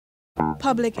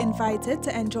Public invited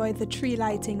to enjoy the tree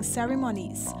lighting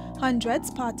ceremonies. Hundreds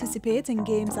participate in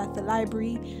games at the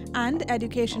library and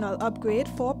educational upgrade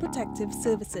for protective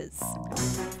services.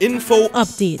 Info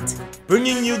Update,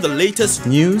 bringing you the latest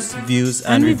news, views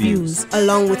and reviews,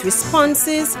 along with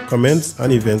responses, comments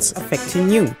and events affecting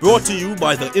you. brought to you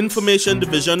by the Information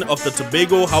Division of the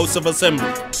Tobago House of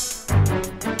Assembly.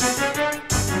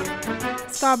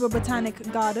 Scarborough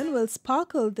Botanic Garden will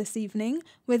sparkle this evening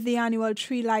with the annual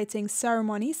tree lighting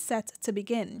ceremony set to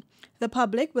begin. The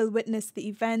public will witness the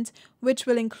event, which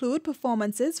will include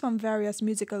performances from various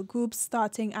musical groups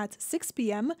starting at 6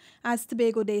 p.m. as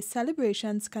Tobago Day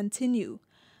celebrations continue.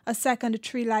 A second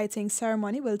tree lighting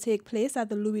ceremony will take place at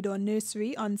the Louis D'Or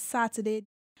Nursery on Saturday.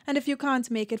 And if you can't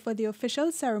make it for the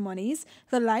official ceremonies,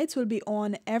 the lights will be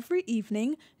on every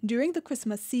evening during the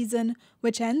Christmas season,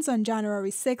 which ends on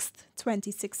January 6,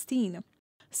 2016.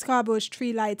 Scarborough's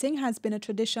tree lighting has been a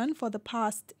tradition for the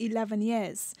past 11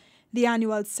 years. The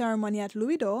annual ceremony at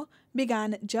Louis D'Or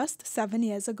began just 7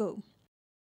 years ago.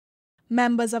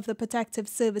 Members of the protective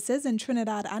services in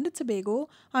Trinidad and Tobago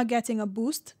are getting a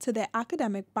boost to their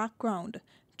academic background.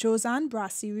 Josanne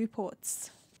Brassey reports.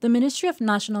 The Ministry of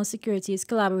National Security is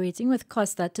collaborating with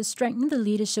COSTA to strengthen the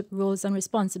leadership roles and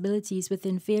responsibilities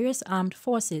within various armed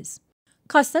forces.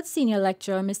 COSTA Senior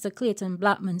Lecturer Mr. Clayton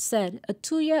Blackman said a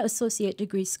 2-year associate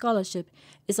degree scholarship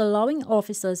is allowing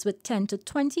officers with 10 to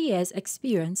 20 years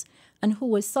experience and who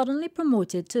were suddenly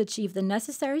promoted to achieve the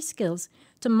necessary skills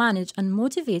to manage and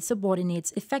motivate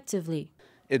subordinates effectively.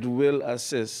 It will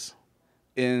assist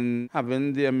in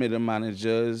having their middle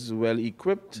managers well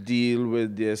equipped to deal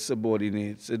with their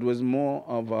subordinates. It was more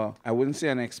of a, I wouldn't say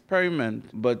an experiment,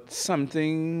 but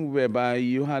something whereby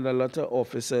you had a lot of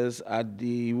officers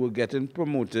who were getting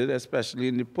promoted, especially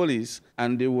in the police,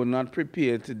 and they were not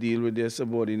prepared to deal with their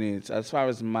subordinates as far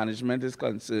as management is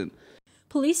concerned.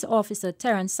 Police officer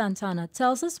Terence Santana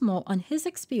tells us more on his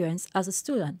experience as a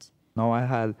student. Now I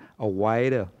had a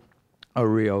wider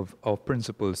array of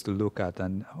principles to look at,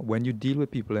 and when you deal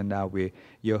with people in that way,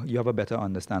 you have a better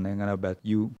understanding and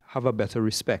you have a better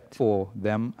respect for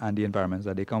them and the environments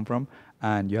that they come from,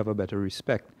 and you have a better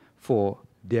respect for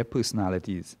their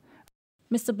personalities.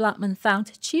 Mr. Blackman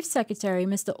thanked Chief Secretary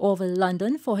Mr. Orville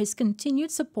London for his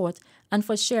continued support and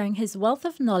for sharing his wealth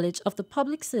of knowledge of the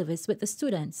public service with the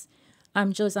students.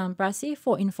 I'm Josanne Brassey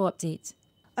for Info Update.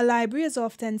 A library is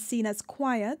often seen as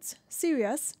quiet,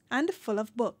 serious, and full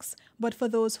of books. But for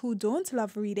those who don't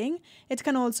love reading, it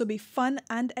can also be fun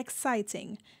and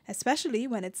exciting, especially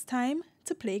when it's time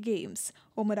to play games.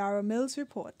 Omadara Mills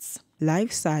reports.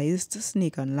 Life-sized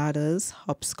snake and ladders,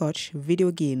 hopscotch,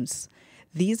 video games.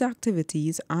 These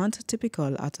activities aren't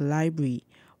typical at a library,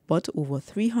 but over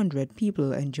 300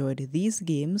 people enjoyed these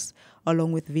games,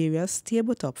 along with various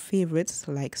tabletop favorites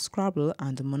like Scrabble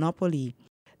and Monopoly.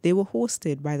 They were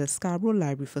hosted by the Scarborough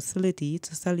Library facility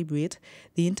to celebrate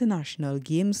the International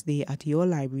Games Day at Your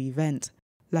Library event.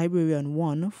 Librarian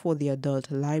 1 for the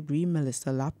adult library, Melissa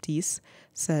Laptis,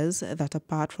 says that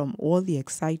apart from all the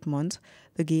excitement,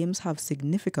 the games have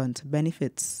significant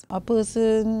benefits. A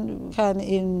person can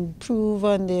improve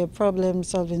on their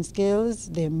problem-solving skills,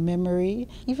 their memory.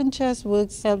 Even chess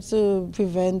works helps to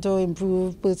prevent or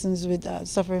improve persons with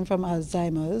suffering from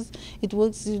Alzheimer's. It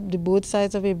works the both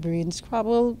sides of your brain.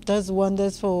 Scrabble does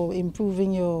wonders for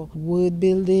improving your word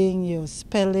building, your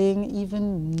spelling,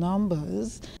 even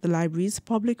numbers. The library's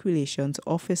public relations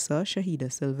officer, Shahida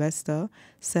Sylvester,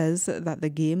 says that the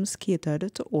games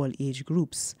catered to all age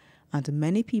groups, and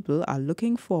many people are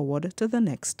looking forward to the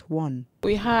next one.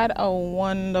 We had a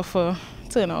wonderful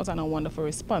turnout and a wonderful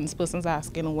response. Persons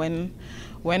asking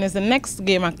when is the next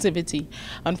game activity.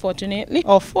 Unfortunately,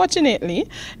 or fortunately,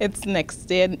 it's next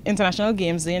day, International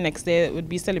Games Day. Next day it would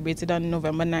be celebrated on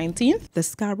November 19th. The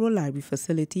Scarborough Library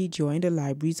facility joined the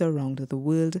libraries around the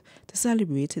world to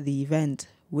celebrate the event,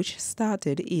 which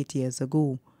started 8 years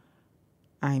ago.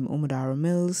 I'm Omadara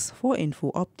Mills for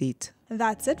Info Update.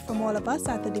 That's it from all of us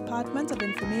at the Department of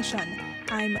Information.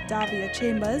 I'm Davia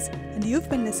Chambers, and you've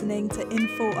been listening to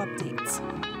Info Updates.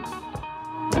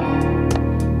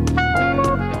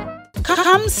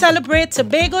 Come celebrate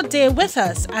Tobago Day with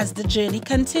us as the journey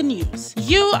continues.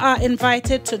 You are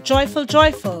invited to Joyful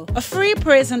Joyful, a free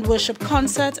praise and worship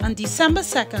concert on December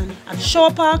 2nd at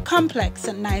Shore Park Complex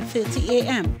at 9:30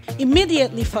 a.m.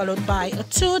 Immediately followed by a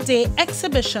 2-day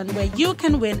exhibition where you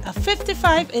can win a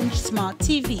 55-inch smart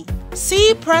TV.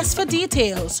 See press for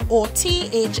details or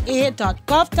tha.gov.tt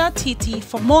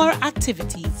for more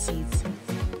activities.